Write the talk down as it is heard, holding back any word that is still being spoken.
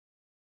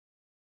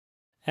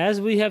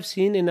As we have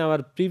seen in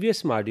our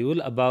previous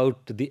module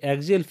about the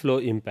axial flow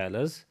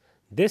impellers,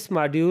 this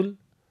module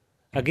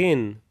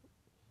again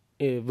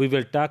we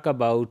will talk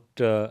about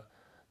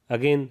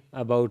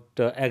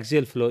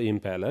axial flow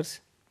impellers.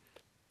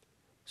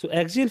 So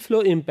axial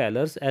flow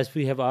impellers, as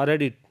we have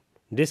already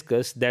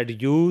discussed,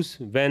 that use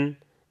when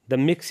the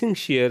mixing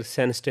shear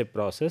sensitive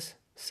process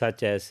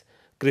such as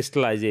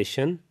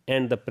crystallization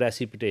and the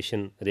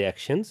precipitation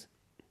reactions.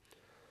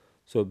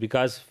 So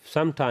because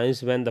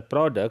sometimes when the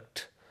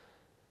product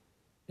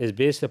is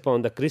based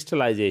upon the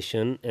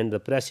crystallization and the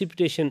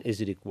precipitation is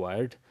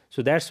required,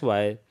 so that's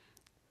why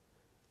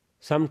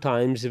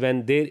sometimes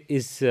when there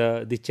is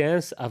the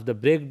chance of the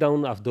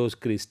breakdown of those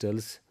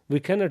crystals, we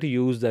cannot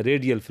use the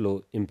radial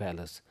flow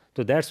impellers.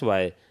 So that's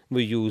why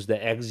we use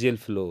the axial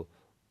flow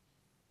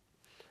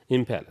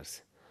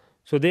impellers.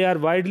 So they are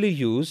widely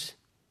used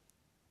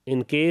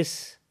in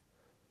case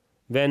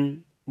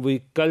when we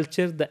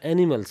culture the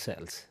animal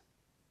cells.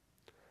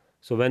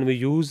 So when we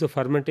use the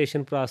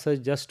fermentation process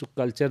just to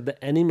culture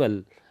the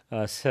animal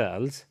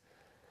cells,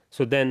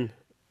 so then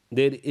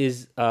there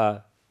is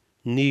a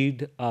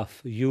need of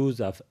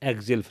use of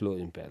axial flow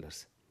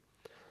impellers.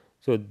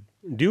 So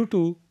due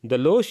to the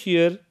low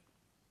shear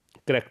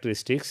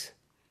characteristics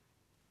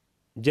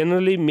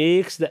generally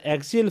makes the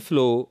axial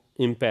flow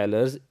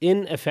impellers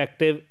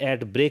ineffective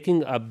at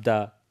breaking up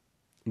the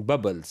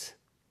bubbles.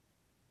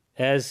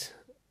 As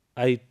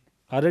I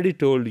already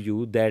told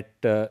you that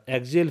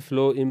axial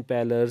flow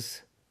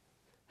impellers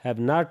have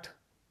not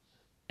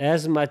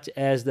as much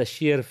as the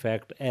shear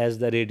effect as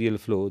the radial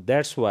flow.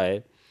 That's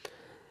why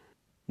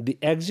the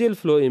axial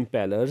flow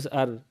impellers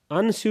are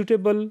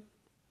unsuitable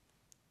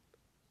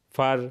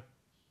for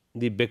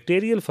the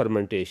bacterial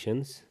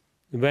fermentations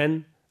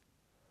when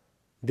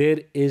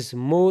there is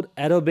more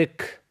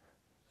aerobic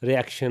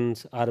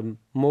reactions or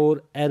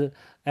more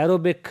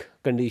aerobic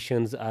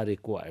conditions are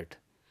required.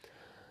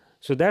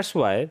 So that's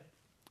why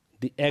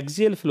the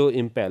axial flow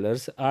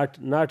impellers are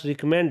not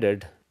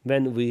recommended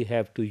when we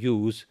have to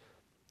use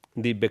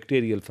the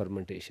bacterial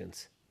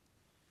fermentations.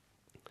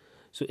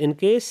 So in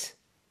case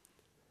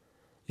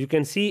you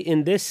can see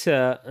in this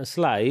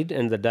slide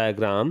and the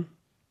diagram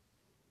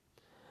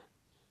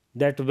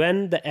that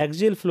when the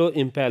axial flow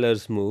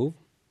impellers move,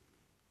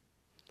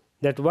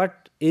 that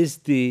what is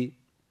the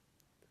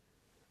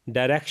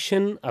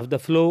direction of the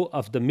flow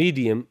of the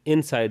medium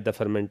inside the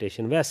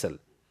fermentation vessel.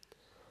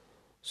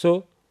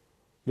 So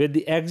with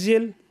the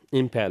axial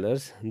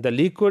impellers, the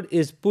liquid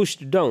is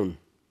pushed down.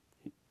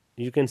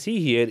 You can see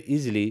here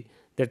easily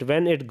that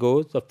when it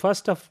goes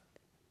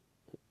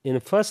in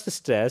first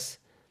stress,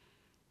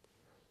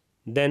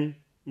 then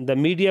the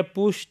media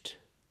pushed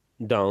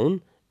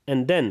down,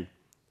 and then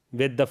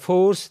with the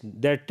force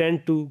that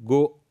tend to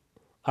go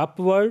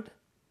upward.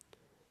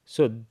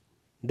 So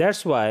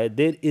that's why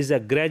there is a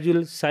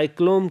gradual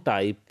cyclone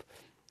type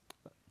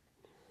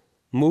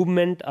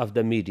movement of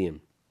the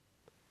medium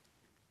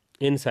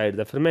inside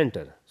the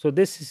fermenter. So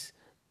this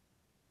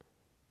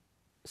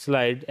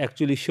slide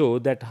actually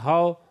shows that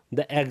how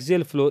the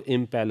axial flow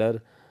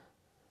impeller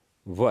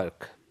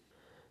work.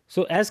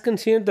 So as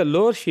concerned the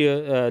low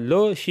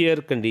shear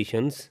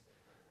conditions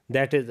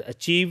that is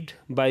achieved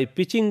by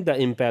pitching the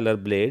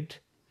impeller blade,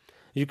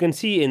 you can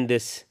see in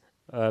this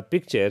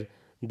picture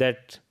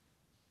that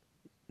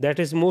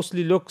is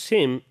mostly look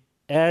same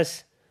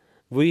as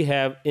we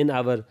have in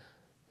our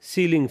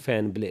ceiling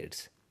fan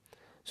blades.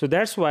 So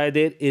that's why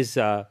there is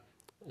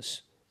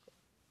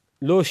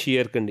low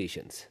shear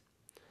conditions.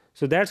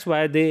 So that's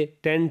why they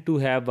tend to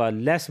have a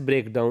less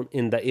breakdown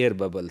in the air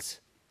bubbles.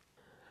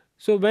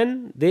 So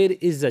when there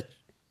is a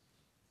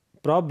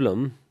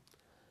problem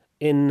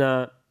in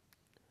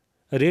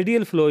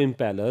radial flow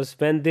impellers,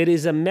 when there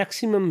is a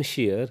maximum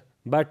shear,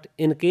 but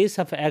in case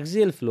of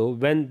axial flow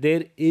when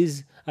there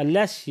is a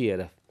less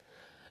shear,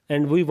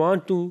 and we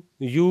want to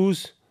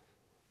use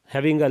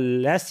having a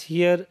less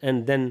shear,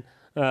 and then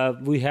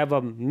we have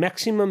a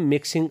maximum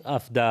mixing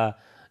of the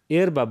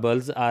air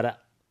bubbles or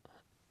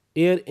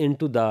air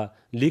into the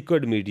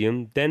liquid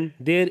medium, then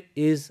there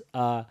is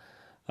a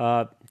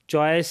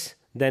choice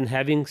than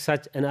having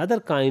such another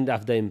kind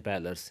of the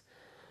impellers.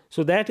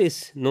 So that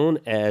is known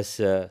as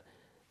the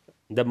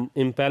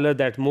impeller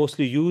that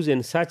mostly used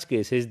in such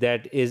cases,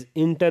 that is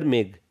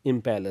intermig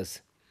impellers.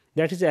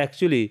 That is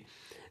actually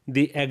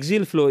the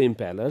axial flow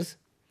impellers.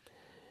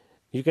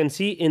 You can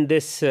see in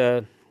this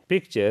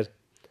picture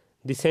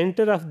the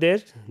center of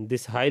this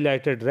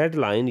highlighted red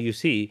line, you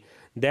see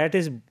that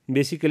is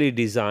basically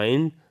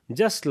designed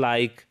just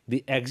like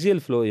the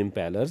axial flow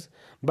impellers,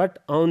 but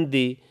on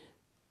the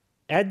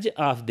edge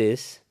of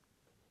this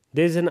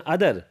there is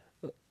another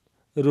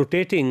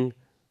rotating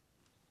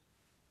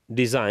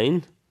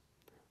design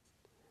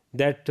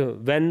that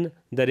when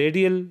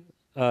the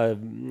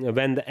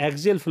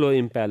axial flow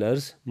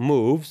impellers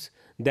moves,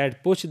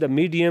 that push the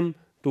medium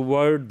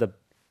toward the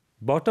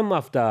bottom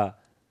of the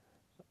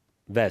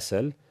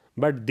vessel,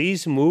 but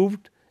these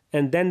moved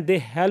and then they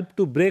help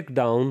to break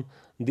down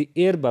the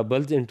air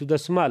bubbles into the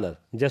smaller,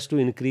 just to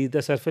increase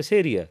the surface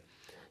area.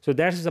 So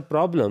that is the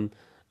problem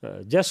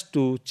just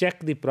to check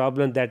the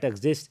problem that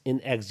exists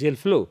in axial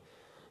flow.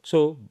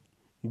 So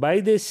by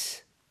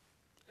this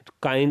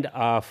kind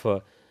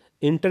of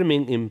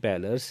interming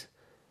impellers,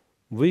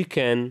 we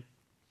can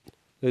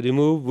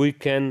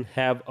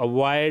have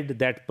avoid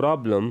that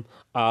problem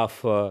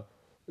of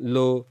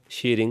low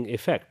shearing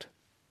effect.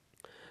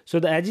 So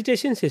the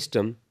agitation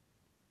system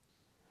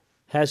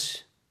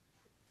has,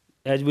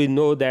 as we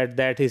know,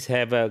 that is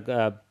have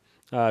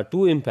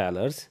two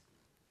impellers.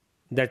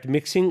 That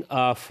mixing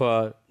of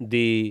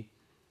the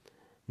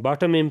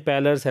bottom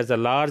impellers has a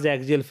large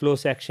axial flow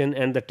section,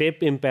 and the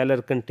tip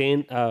impeller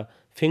contain a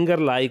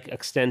finger-like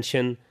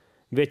extension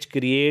which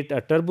create a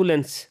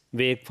turbulence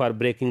wake for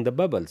breaking the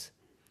bubbles.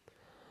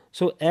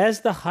 So as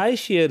the high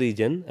shear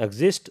region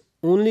exists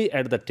only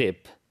at the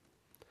tip,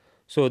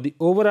 so the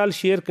overall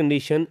shear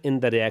condition in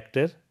the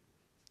reactor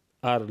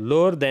are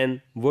lower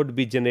than would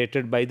be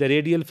generated by the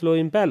radial flow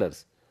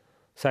impellers,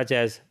 such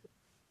as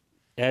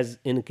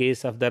in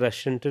case of the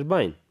Russian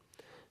turbine.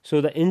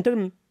 So the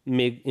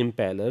intermig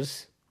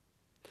impellers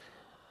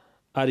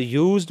are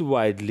used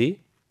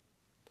widely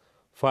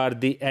for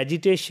the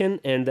agitation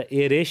and the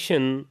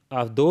aeration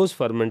of those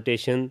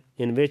fermentation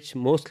in which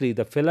mostly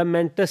the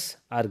filamentous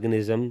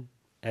organism,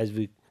 as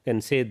we can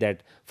say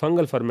that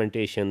fungal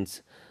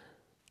fermentations.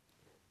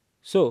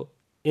 So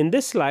in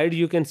this slide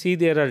you can see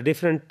there are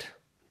different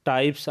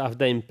types of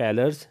the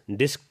impellers: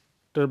 disc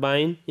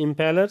turbine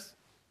impellers,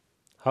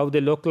 how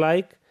they look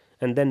like,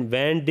 and then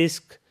van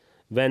disc,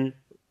 when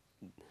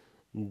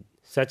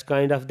such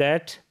kind of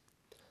that.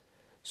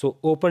 So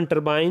open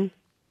turbine.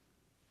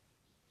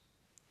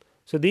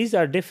 So these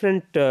are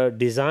different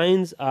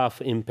designs of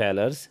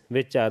impellers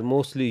which are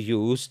mostly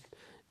used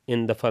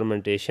in the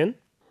fermentation.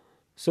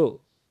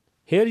 So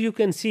here you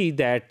can see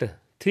that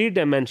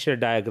three-dimensional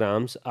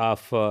diagrams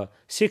of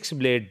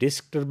 6-blade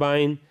disc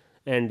turbine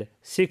and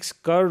 6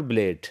 curved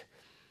blade.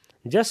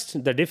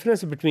 Just the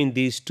difference between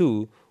these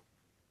two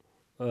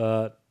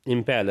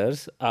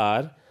impellers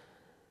are,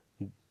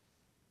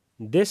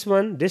 this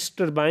one, disc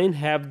turbine,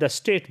 have the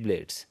straight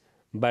blades,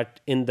 but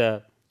in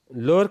the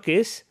lower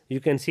case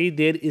you can see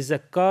there is a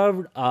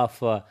curve of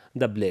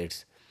the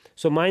blades.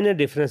 So minor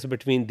difference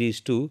between these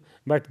two,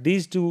 but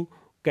these two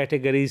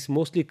categories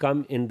mostly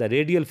come in the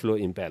radial flow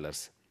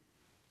impellers.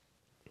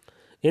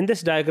 In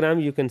this diagram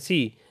you can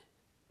see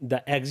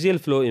the axial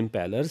flow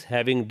impellers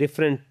having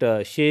different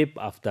shape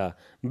of the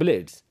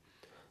blades.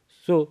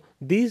 So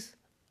these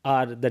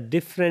are the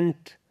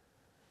different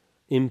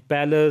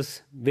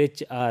impellers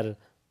which are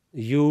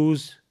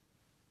used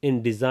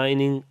in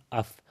designing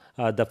of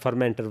the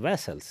fermenter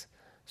vessels.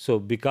 So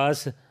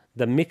because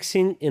the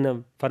mixing in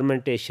a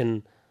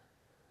fermentation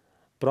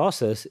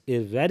process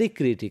is very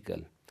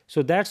critical,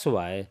 so that's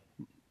why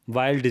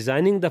while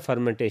designing the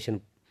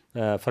fermentation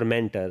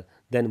fermenter,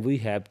 then we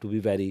have to be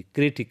very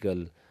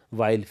critical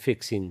while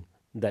fixing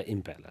the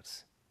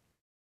impellers.